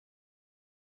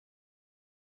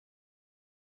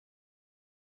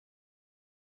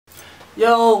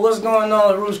Yo, what's going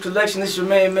on, Rouge Collection? It's your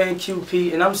main man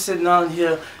QP, and I'm sitting down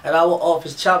here at our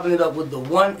office chopping it up with the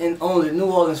one and only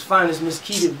New Orleans finest, Miss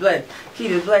Keedy Black.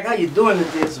 Keedy Black, how you doing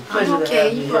today? It's a pleasure to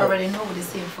have you. You already know what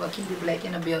it's here for. Keedy Black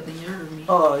in the building, you heard me.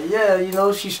 Oh, yeah, you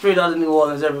know, she's straight out of New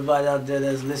Orleans, everybody out there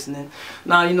that's listening.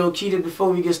 Now, you know, Keedy, before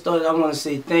we get started, I want to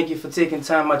say thank you for taking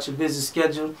time out your busy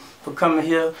schedule, for coming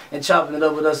here and chopping it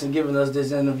up with us and giving us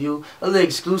this interview. A little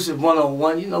exclusive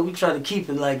one-on-one. You know, we try to keep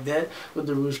it like that with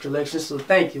the Rouge Collection, so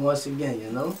thank you once again, you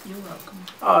know. You're welcome.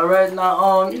 All right,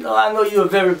 now, you know, I know you're a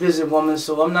very busy woman,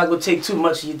 so I'm not going to take too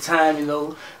much of your time, you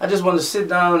know. I just want to sit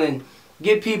down and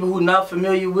get people who are not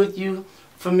familiar with you,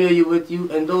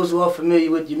 and those who are familiar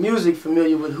with your music,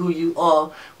 familiar with who you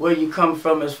are, where you come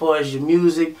from as far as your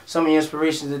music, some of your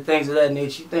inspirations and things of that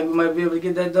nature. You think we might be able to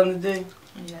get that done today?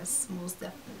 Yes, most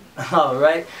definitely. All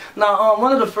right. Now,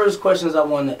 one of the first questions I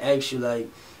want to ask you, like,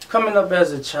 coming up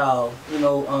as a child, you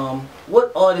know,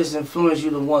 what artists influenced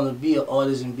you to want to be an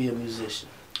artist and be a musician?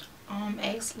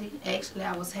 Actually,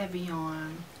 I was heavy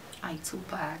on like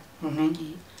Tupac,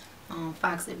 Biggie,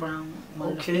 Foxy Brown,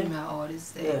 one of the female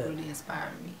artists that really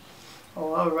inspired me.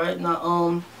 Oh, all right.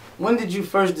 Now, when did you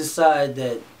first decide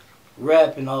that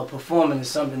rapping or performing is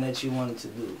something that you wanted to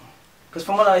do? Because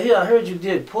from what I hear, I heard you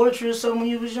did poetry or something when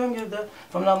you was younger,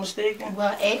 if I'm not mistaken.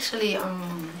 Well, actually,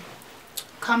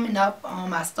 coming up,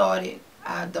 I started,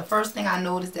 the first thing I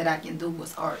noticed that I can do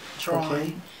was art, drawing.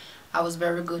 Okay. I was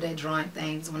very good at drawing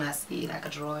things. When I see it, I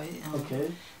could draw it.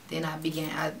 Okay. Then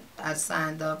I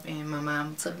signed up, and my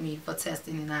mom took me for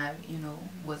testing, and I, you know,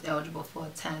 was eligible for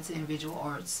Talented Individual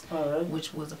Arts,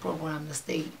 which was a program the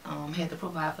state had to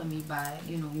provide for me by,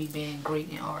 you know, me being great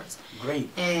in arts. Great.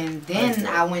 And then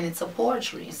I went into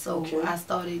poetry, so I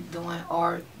started doing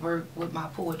art work with my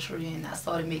poetry, and I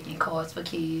started making cards for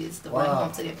kids to bring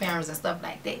home to their parents and stuff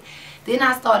like that. Then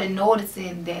I started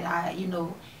noticing that I, you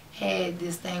know, had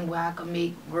this thing where I could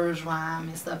make words rhyme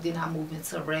and stuff. Then I moved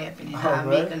into rapping, and I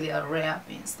make a little rap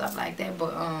and stuff like that.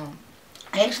 But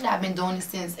actually, I've been doing it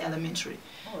since elementary.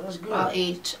 Oh, that's good. About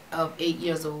age of 8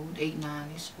 years old, 8,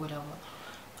 9-ish, whatever.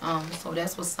 So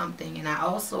that was something, and I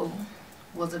also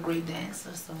was a great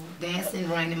dancer. So dancing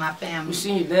ran in my family. We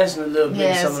seen you dancing a little bit.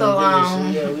 Yeah, in some of the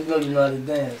videos, so yeah, we know you know how to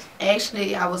dance.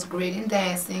 Actually, I was great in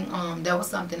dancing. That was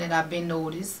something that I've been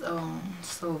noticed.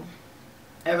 So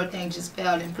everything just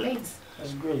fell in place.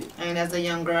 That's great. And as a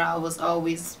young girl, I was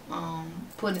always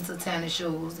put into talent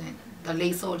shows, and the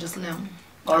late Soldier Slim.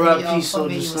 R.I.P.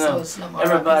 Soldier Slim.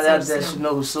 Everybody out there should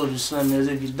know who Soldier Slim is.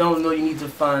 If you don't know, you need to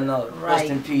find out.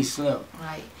 Rest in peace, Slim.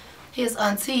 Right. His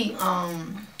auntie,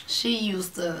 she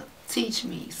used to teach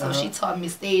me, so she taught me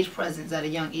stage presence at a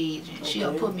young age, and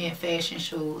she'll put me in fashion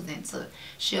shows, and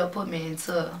she'll put me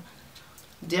into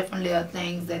different little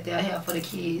things that they'll have for the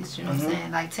kids, you know what I'm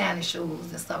saying, like talent shows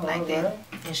and stuff like that.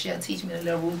 And she'll teach me a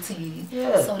little routine.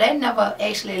 So that never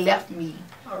actually left me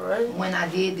when I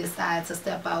did decide to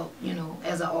step out, you know,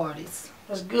 as an artist.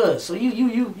 That's good. So you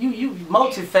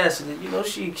multifaceted. You know,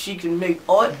 she can make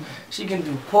art, she can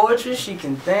do poetry, she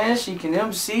can dance, she can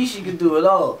MC, she can do it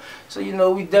all. So you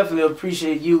know, we definitely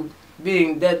appreciate you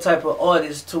being that type of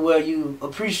artist to where you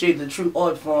appreciate the true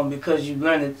art form because you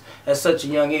learned it at such a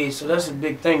young age. So that's a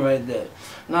big thing right there.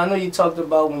 Now I know you talked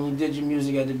about when you did your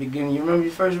music at the beginning. You remember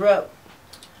your first rap?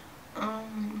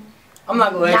 I'm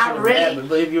not gonna ask you to rap it,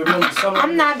 but if you remember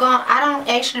something. I don't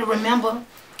actually remember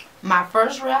my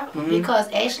first rap because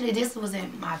actually this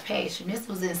wasn't my passion. This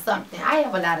was in something. I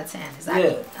have a lot of talents.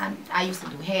 I used to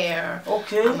do hair.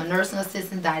 I'm a nursing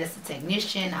assistant, dietitian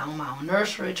technician. I own my own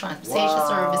nursery, transportation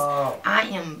service. I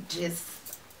am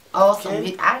just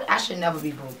awesome. I should never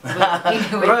be broke. But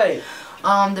anyway,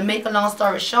 to make a long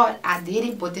story short, I did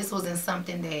it, but this wasn't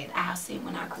something that I said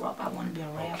when I grew up I want to be a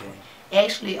rapper.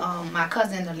 Actually, my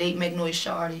cousin, the late Magnolia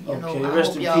Shorty, you know, I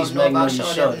hope y'all know about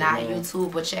Shorty on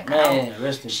YouTube, but check her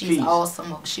out. She's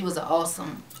awesome. She was an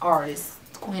awesome artist,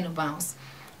 Queen of Bounce,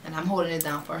 and I'm holding it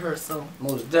down for her. So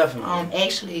most definitely.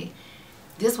 Actually,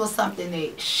 this was something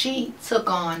that she took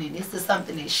on, and this is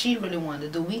something that she really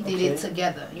wanted to do. We did it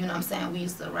together. You know what I'm saying? We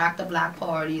used to rock the block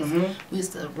parties. We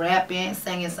used to rap and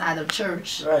sing inside of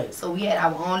church. So we had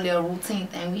our own little routine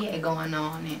thing we had going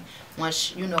on. And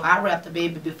once, you know, I rapped a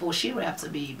baby before she rapped a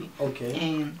baby.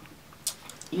 And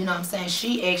you know what I'm saying,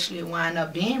 she actually wound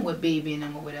up being with Baby and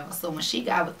them or whatever. So when she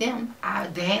got with them, I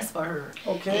danced for her.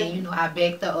 And you know, I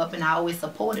backed her up and I always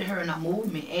supported her in her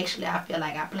movement. Actually, I feel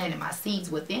like I planted my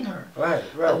seeds within her.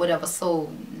 Or whatever. So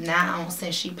now,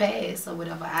 since she passed or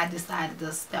whatever, I decided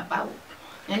to step out.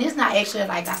 And it's not actually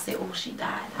like I said, oh, she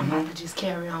died. I'm about to just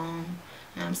carry on. You know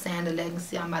what I'm saying? The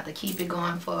legacy, I'm about to keep it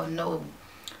going for no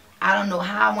I don't know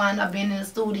how I wound up being in the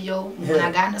studio. When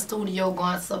I got in the studio,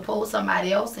 going to support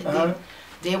somebody else, and then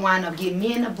they wound up getting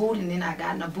me in the booth, and then I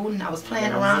got in the booth, and I was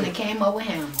playing around and came up with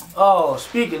Hammer. Oh,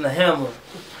 speaking of Hammer,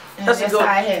 that's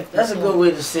a good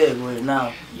way to segue.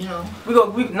 Now, you know,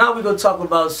 we gonna talk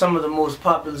about some of the most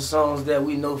popular songs that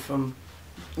we know from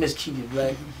Miss Keedy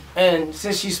Black. And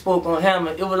since she spoke on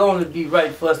Hammer, it would only be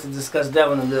right for us to discuss that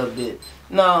one a little bit.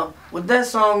 Now, with that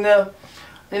song there,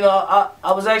 you know,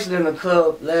 I was actually in the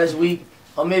club last week,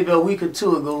 or maybe a week or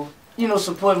two ago, you know,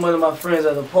 supporting one of my friends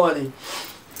at a party.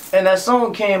 And that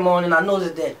song came on, and I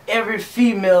noticed that every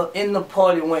female in the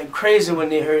party went crazy when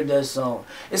they heard that song.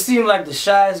 It seemed like the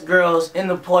shyest girls in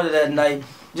the party that night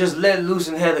just let loose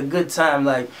and had a good time.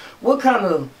 Like, what kind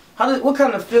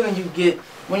of feeling you get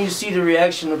when you see the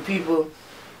reaction of people,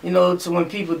 you know, to when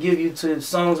people give you to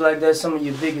songs like that, some of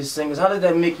your biggest singers? How did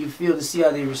that make you feel to see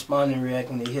how they respond and react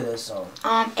when they hear that song?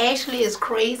 Actually, it's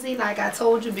crazy, like I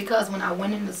told you, because when I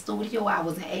went in the studio, I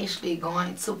wasn't actually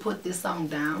going to put this song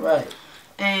down. Right.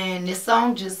 And this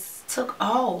song just took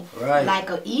off like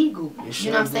an eagle.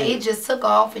 You know what I'm saying? It just took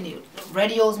off, and the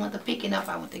radios went to picking up.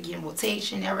 I went to getting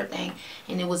rotation, everything,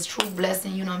 and it was true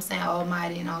blessing. You know what I'm saying?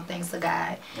 Almighty, and all thanks to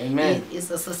God. Amen. It's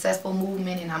a successful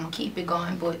movement, and I'm gonna keep it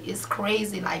going. But it's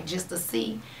crazy, like just to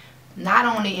see, not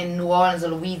only in New Orleans or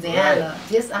Louisiana.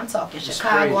 I'm talking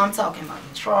Chicago. I'm talking about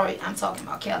Detroit. I'm talking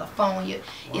about California.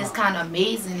 Wow. It's kind of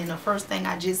amazing. And the first thing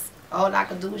all I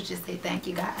could do is just say thank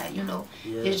you, God. You know,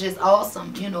 it's just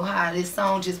awesome. You know how this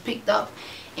song just picked up,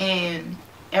 and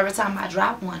every time I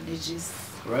drop one, it's just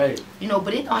you know.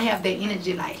 But it don't have that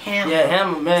energy like Hammer. Yeah,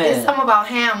 Hammer, man. There's something about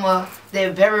Hammer,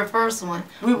 that very first one.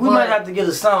 We might have to get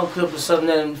a sound clip or something.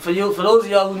 And for those of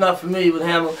y'all who not familiar with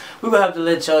Hammer, we will have to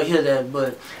let y'all hear that.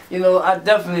 But you know, I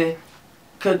definitely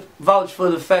could vouch for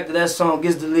the fact that that song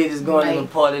gets the ladies going in the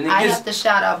party. And I have to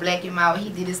shout out Black and Mild. He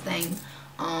did his thing.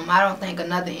 I don't think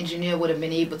another engineer would have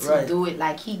been able to do it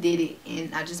like he did it,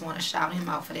 and I just want to shout him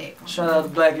out for that. Shout out to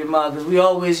Black and Mild, because we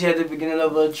always hear at the beginning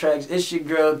of our tracks, it's your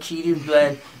girl Keedy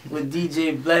Black with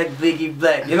DJ Black, Biggie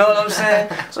Black. You know what I'm saying?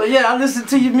 So yeah, I listen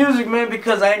to your music, man,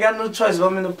 because I ain't got no choice. If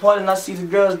I'm in the party and I see the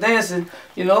girls dancing,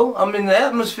 you know, I'm in the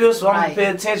atmosphere, so I'm going to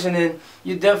pay attention, and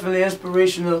you're definitely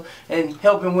inspirational and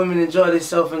helping women enjoy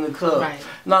themselves in the club.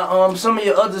 Now, some of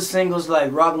your other singles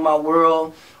like Rock My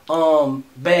World,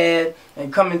 Bad,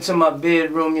 and Come Into My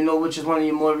Bedroom, you know, which is one of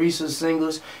your more recent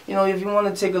singles. You know, if you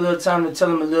want to take a little time to tell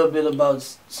them a little bit about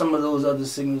some of those other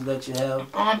singles that you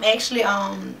have. Actually,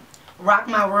 Rock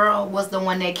My World was the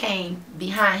one that came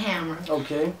behind Hammer.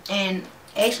 Okay. And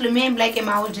actually, me and Black and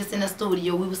I was just in the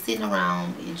studio. We were sitting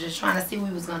around and just trying to see what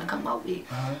we was going to come up with.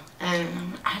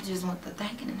 And I just went to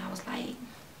thinking, and I was like,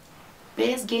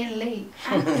 bed's getting late.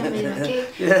 And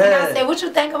I said, what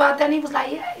you think about that? And he was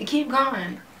like, yeah, keep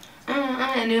going.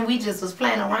 And then we just was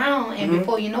playing around, and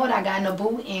before you know it, I got in the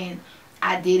booth and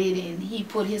I did it, and he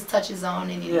put his touches on,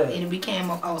 and it became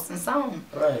an awesome song.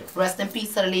 Rest in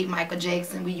peace to the late Michael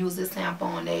Jackson. We used his sample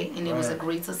on that, and it was a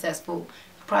great successful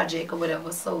project or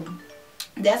whatever. So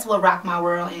that's what rocked my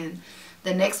world. And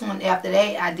the next one after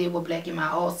that, I did with Black and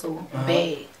Mild also,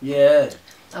 Bad. Yeah.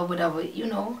 Or whatever, you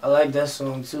know. I like that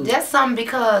song too. That's something,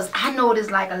 because I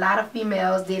noticed like a lot of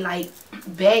females, they like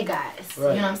bad guys. You know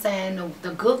what I'm saying?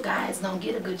 The good guys don't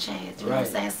get a good chance. You know what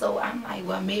I'm saying? So I'm like,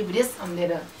 well, maybe this something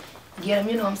that'll get them.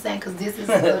 You know what I'm saying? Because this is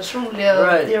a true little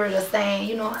theory of saying,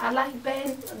 you know, I like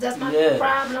bad. That's my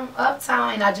problem.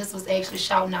 Uptown, and I just was actually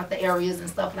shouting out the areas and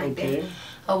stuff like that.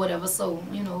 Or whatever. So,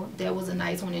 you know, that was a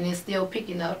nice one, and it's still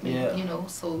picking up. And, you know,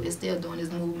 so it's still doing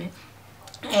this movement.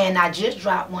 And I just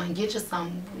dropped one. Get you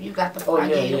some. You got the poster.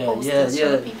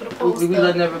 Show the people the poster. We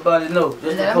letting everybody know.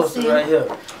 There's the poster right here.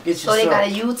 Get you so they got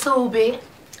a YouTube it.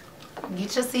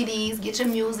 Get your CDs. Get your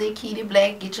music. Keedy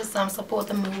Black. Get you some. Support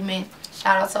the movement.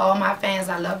 Shout out to all my fans.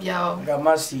 I love y'all. I got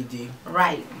my CD.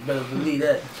 Right. You better believe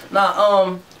that.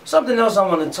 Now, something else I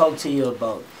want to talk to you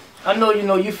about. I know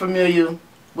you familiar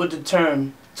with the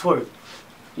term twerk.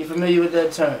 You familiar with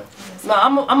that term? Yes. Now,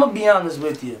 I'm gonna be honest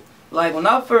with you. Like, when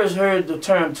I first heard the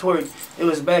term twerk, it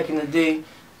was back in the day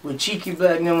with Keedy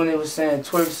Black, and then when they was saying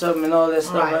twerk something and all that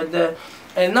stuff right there.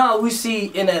 And now we see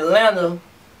in Atlanta,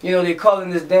 you know, they calling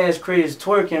this dance craze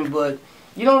twerking, but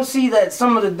you don't see that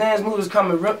some of the dance moves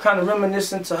kind of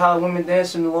reminiscent to how women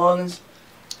dance in New Orleans?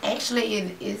 Actually,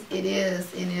 it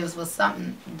is, and it was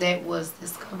something that was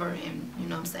discovered, and you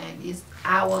know what I'm saying, it's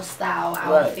our style,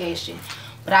 our fashion.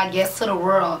 But I guess to the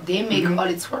world, they may call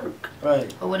it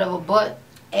twerk or whatever, but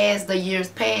as the years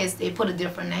passed, they put a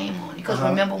different name on it. Because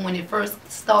remember when it first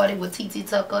started with T.T.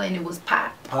 Tucker, and it was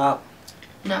pop. Pop.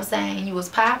 You know what I'm saying? He was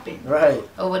popping.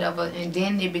 Or whatever. And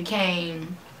then it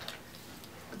became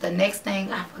the next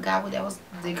thing, I forgot what that was.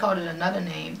 They called it another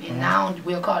name, and now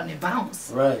we're calling it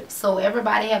bounce. Right. So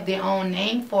everybody have their own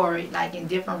name for it, like in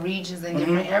different regions and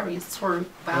different areas. Twerk,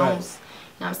 bounce,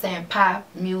 you know what I'm saying, pop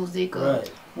music, or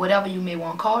whatever you may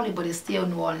want to call it, but it's still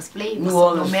New Orleans flavor.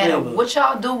 So no matter what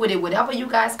y'all do with it, whatever you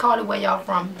guys call it, where y'all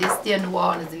from, this still New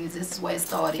Orleans, and this is where it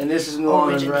started. And this is New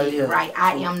Orleans right here. Right,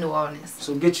 I am New Orleans.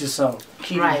 So get you some,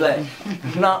 Keedy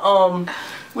Black. Now,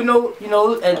 we know,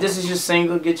 and this is your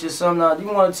single, Get You Some. Now, do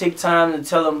you want to take time to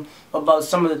tell them about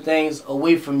some of the things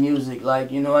away from music?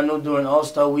 Like, I know during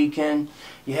All-Star Weekend,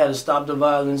 you had a Stop the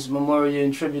Violence Memorial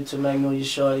in tribute to Magnolia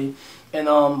Shorty. And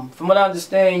from what I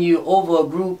understand, you're over a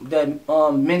group that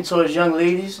mentors young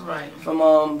ladies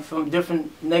from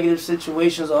different negative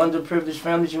situations or underprivileged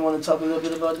families. You want to talk a little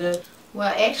bit about that?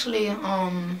 Well, actually,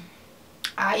 I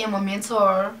am a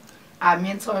mentor. I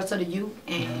mentor to the youth,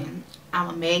 and I'm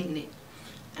a magnet.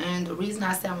 And the reason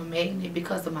I say I'm a magnet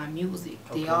because of my music.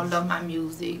 They all love my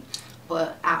music.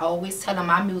 But I always tell them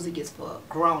my music is for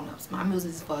grown-ups. My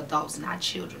music is for adults, not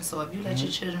children. So if you let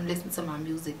your children listen to my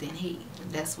music, then hey,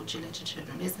 that's what you let your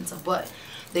children listen to. But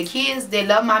the kids, they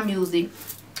love my music.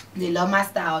 They love my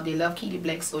style. They love Keedy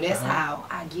Black. So that's how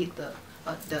I get the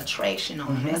attraction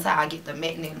on them. That's how I get the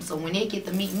magnet. So when they get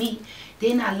to meet me,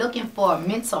 they're not looking for a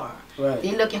mentor.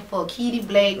 They're looking for Keedy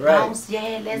Black, bounce,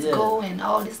 let's go, and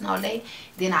all this and all that.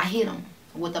 Then I hit them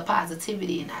with the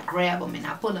positivity, and I grab them and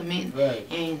I pull them in,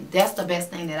 and that's the best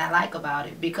thing that I like about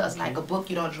it, because like a book,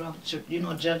 you don't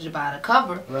judge it by the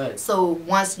cover. So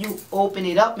once you open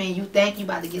it up and you think you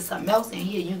about to get something else in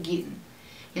here, you getting,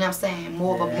 you know what I'm saying,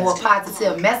 more of a more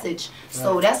positive message.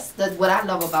 So that's what I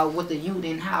love about with the youth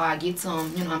and how I get to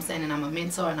them, you know what I'm saying, and I'm a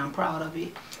mentor and I'm proud of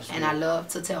it. And I love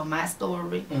to tell my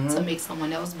story to make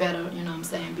someone else better, you know what I'm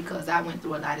saying, because I went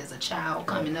through a lot as a child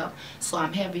coming up. So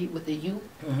I'm heavy with the youth.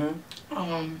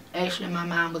 Actually, my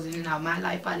mom was in and out of my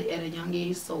life at a young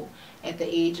age. So at the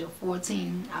age of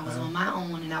 14, I was on my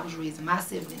own and I was raising my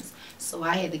siblings. So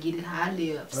I had to get it how I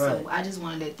live. So I just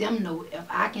want to let them know if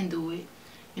I can do it,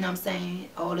 you know what I'm saying,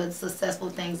 all the successful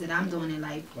things that I'm doing in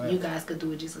life, you guys could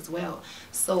do it just as well.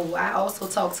 So I also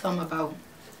talk to them about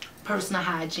personal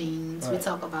hygiene. We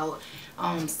talk about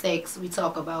sex. We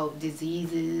talk about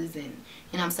diseases, and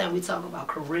you know what I'm saying, we talk about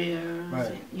careers,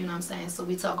 and, you know what I'm saying, so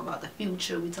we talk about the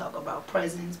future. We talk about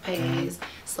presents, past.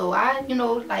 So I,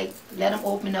 like, let them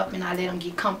open up, and I let them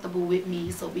get comfortable with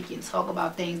me so we can talk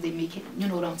about things they make it,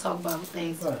 don't talk about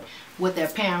things with their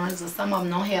parents, or some of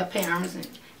them don't have parents, and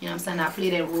you know what I'm saying, I play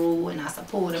that role and I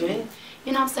support them. And,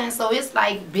 you know what I'm saying, so it's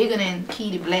like bigger than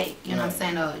Keedy Black, you know what I'm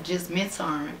saying, or just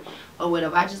mentoring or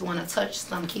whatever. I just want to touch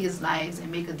some kids' lives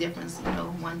and make a difference.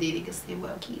 One day they can say,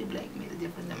 well, Keedy Black made a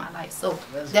difference in my life. So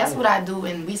that's what I do.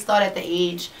 And we start at the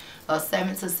age of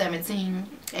 7 to 17,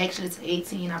 actually to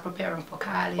 18. I prepare them for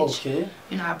college.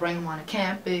 I bring them on the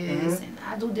campus, and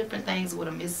I do different things with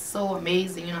them. It's so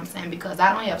amazing, you know what I'm saying, because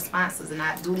I don't have sponsors, and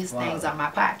I do these things out of my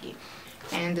pocket.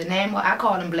 And the name, I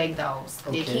call them black dogs.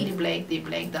 They're Keedy Black, they're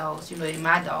black dogs. They're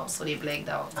my dogs, so they're black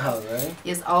dogs.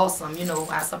 It's awesome.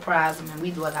 I surprise them, and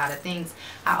we do a lot of things.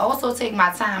 I also take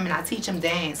my time and I teach them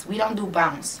dance. We don't do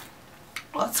bounce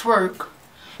or twerk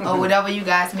or whatever you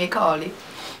guys may call it.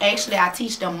 Actually, I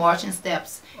teach them marching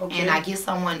steps, and I get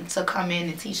someone to come in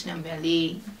and teach them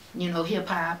ballet,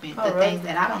 hip-hop, and the things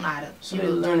that I don't know how to. So they're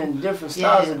learning different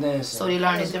styles of dancing. So they're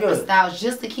learning different styles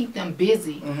just to keep them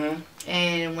busy.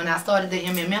 And when I started the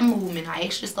MMM movement, I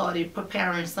actually started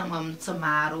preparing some of them to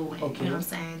model, and you know what I'm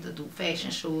saying, to do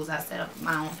fashion shows. I set up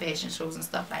my own fashion shows and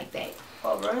stuff like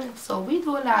that. So we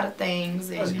do a lot of things,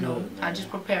 and I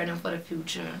just prepare them for the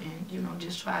future, and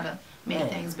just try to make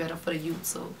things better for the youth.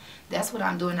 So that's what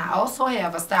I'm doing. I also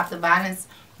have a Stop the Violence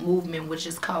movement, which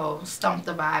is called Stomp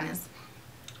the Violence.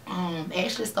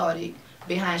 Actually started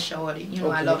behind Shorty.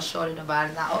 I lost Shorty to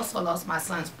violence. I also lost my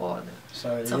son's father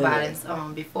to violence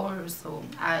before her. So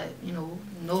I,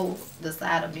 know the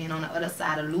side of being on the other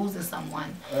side of losing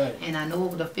someone. And I know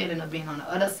the feeling of being on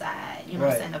the other side, what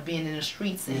I'm saying, of being in the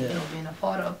streets and, being a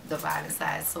part of the violent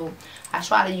side. So I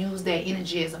try to use that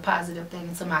energy as a positive thing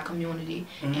into my community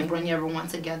and bring everyone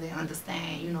together and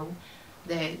understand,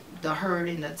 that the hurt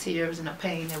and the tears and the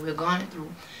pain that we're going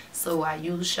through. So I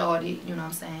use Shorty, you know what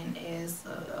I'm saying, as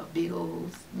a big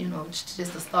old, just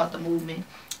to start the movement.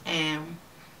 And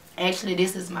actually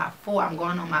this is I'm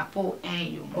going on my 4th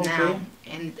annual now,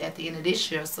 and at the end of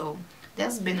this year. So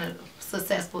that's been a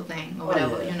successful thing or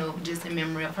whatever, just in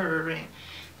memory of her and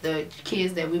the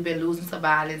kids that we've been losing to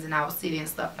violence in our city and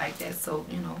stuff like that. So,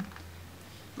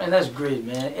 Man, that's great,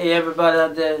 man. Hey, everybody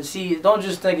out there, see, don't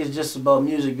just think it's just about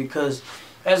music, because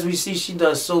as we see, she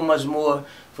does so much more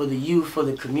for the youth, for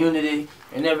the community,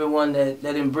 and everyone that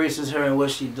embraces her and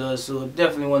what she does. So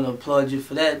definitely want to applaud you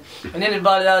for that. And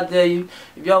anybody out there,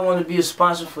 if y'all want to be a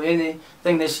sponsor for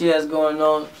anything that she has going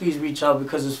on, please reach out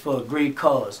because it's for a great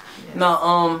cause. Yes.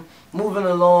 Now, moving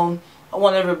along, I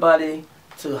want everybody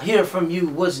to hear from you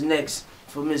what's next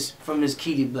for Miss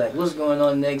Keedy Black. What's going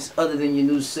on next other than your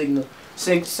new single,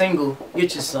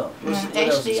 Get You Some?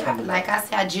 Actually, like I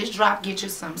said, I just dropped Get You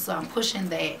Some, so I'm pushing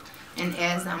that. And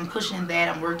as I'm pushing that,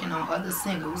 I'm working on other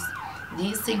singles.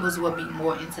 These singles will be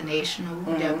more international.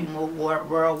 They'll be more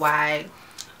worldwide.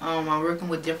 I'm working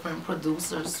with different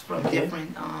producers from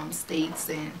different states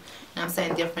and I'm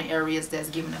saying different areas that's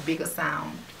giving a bigger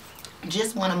sound.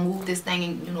 Just want to move this thing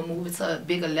and, you know, move it to a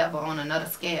bigger level on another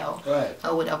scale. Right.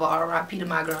 Or whatever. R.I.P. to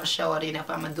my girl Shorty. And if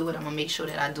I'm going to do it, I'm going to make sure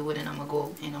that I do it and I'm going to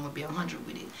go and I'm going to be 100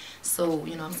 with it. So,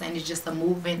 you know what I'm saying? It's just a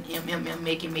movement,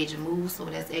 making major moves. So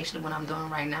that's actually what I'm doing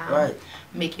right now. Right.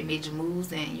 Making major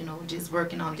moves and, you know, just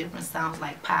working on different sounds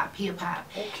like pop, hip-hop.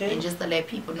 Okay. And just to let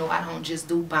people know I don't just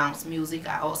do bounce music.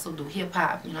 I also do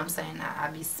hip-hop. You know what I'm saying?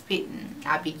 I be spitting.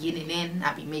 I be getting in.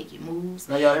 I be making moves.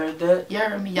 Now y'all heard that? You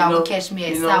heard me. Y'all will catch me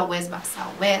at Southwest by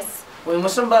Southwest. When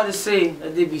somebody say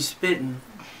that they be spitting,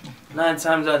 9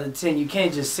 times out of 10, you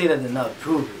can't just say that and not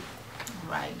prove it.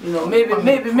 Right. You know, maybe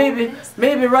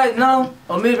right now,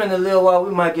 or maybe in a little while,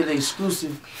 we might get an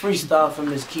exclusive freestyle from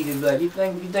Miss Keedy Black. You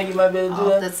think you might be able to do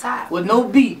that? Off the top. With no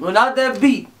beat, without that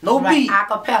beat, no beat.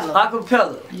 Acapella.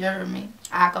 Acapella. You heard me?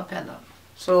 Acapella.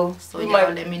 So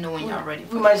y'all let me know when y'all ready.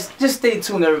 We might just stay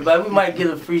tuned, everybody. We might get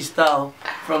a freestyle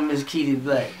from Miss Keedy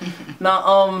Black.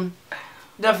 Now,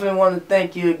 definitely want to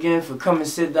thank you again for coming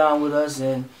sit down with us,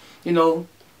 and you know,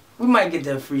 we might get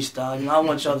that freestyle. You know, I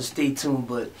want y'all to stay tuned,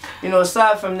 but you know,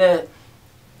 aside from that,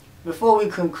 before we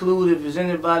conclude, if there's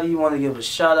anybody you want to give a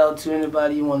shout out to,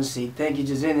 anybody you want to say thank you,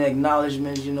 just any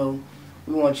acknowledgments, you know,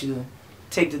 we want you to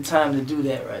take the time to do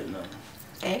that right now.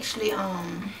 Actually,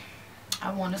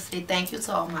 I want to say thank you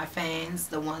to all my fans,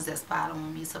 the ones that's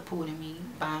following me, supporting me,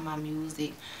 buying my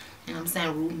music. You know what I'm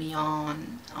saying? Root me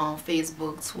on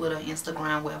Facebook, Twitter,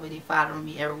 Instagram, wherever they follow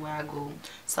me, everywhere I go.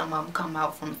 Some of them come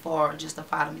out from far just to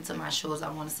follow me to my shows.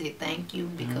 I want to say thank you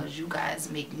because you guys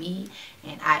make me,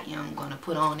 and I am going to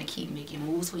put on and keep making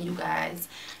moves for you guys.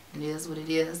 And it is what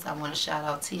it is. I want to shout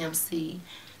out TMC, you know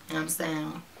what I'm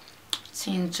saying?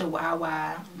 Teen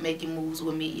Chihuahua making moves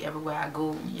with me everywhere I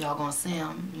go. Y'all gonna see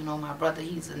him. You know, my brother,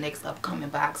 he's the next upcoming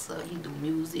boxer. He do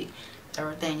music,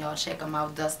 everything. Y'all check him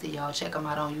out. Dusty, y'all check him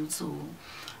out on YouTube.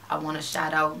 I want to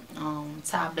shout out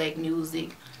Top Black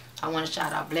Music. I want to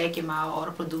shout out Black and Mild, all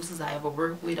the producers I ever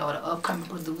worked with, all the upcoming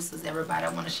producers, everybody. I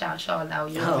want to shout y'all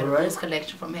out. You know, the Rouge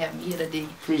Collection from having me here today.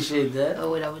 Appreciate that. Or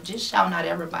whatever. Just shouting out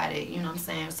everybody, you know what I'm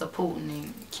saying, supporting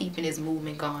and keeping this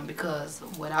movement going because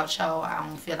without y'all, I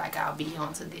don't feel like I'll be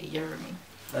on today. You heard me?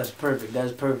 That's perfect.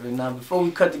 That's perfect. Now, before we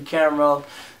cut the camera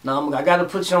off, now I got to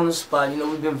put you on the spot. You know,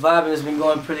 we've been vibing. It's been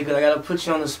going pretty good. I got to put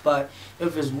you on the spot.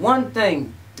 If there's one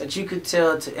thing that you could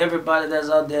tell to everybody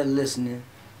that's out there listening,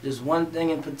 just one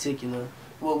thing in particular,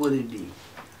 what would it be?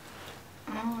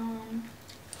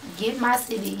 Get my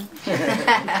CD.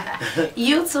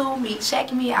 YouTube me,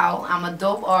 check me out. I'm a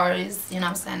dope artist, you know what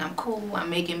I'm saying? I'm cool, I'm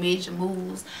making major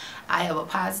moves. I have a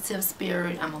positive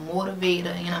spirit, I'm a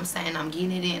motivator, you know what I'm saying? I'm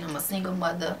getting it in, I'm a single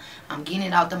mother, I'm getting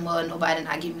it out the mud, nobody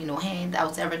not giving me no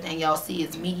handouts, everything y'all see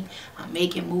is me. I'm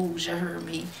making moves, you heard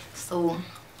me. So,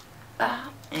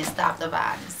 and stop the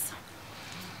violence.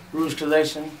 Rouge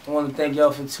Collection, I want to thank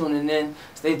y'all for tuning in.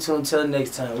 Stay tuned till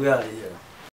next time. We out of here.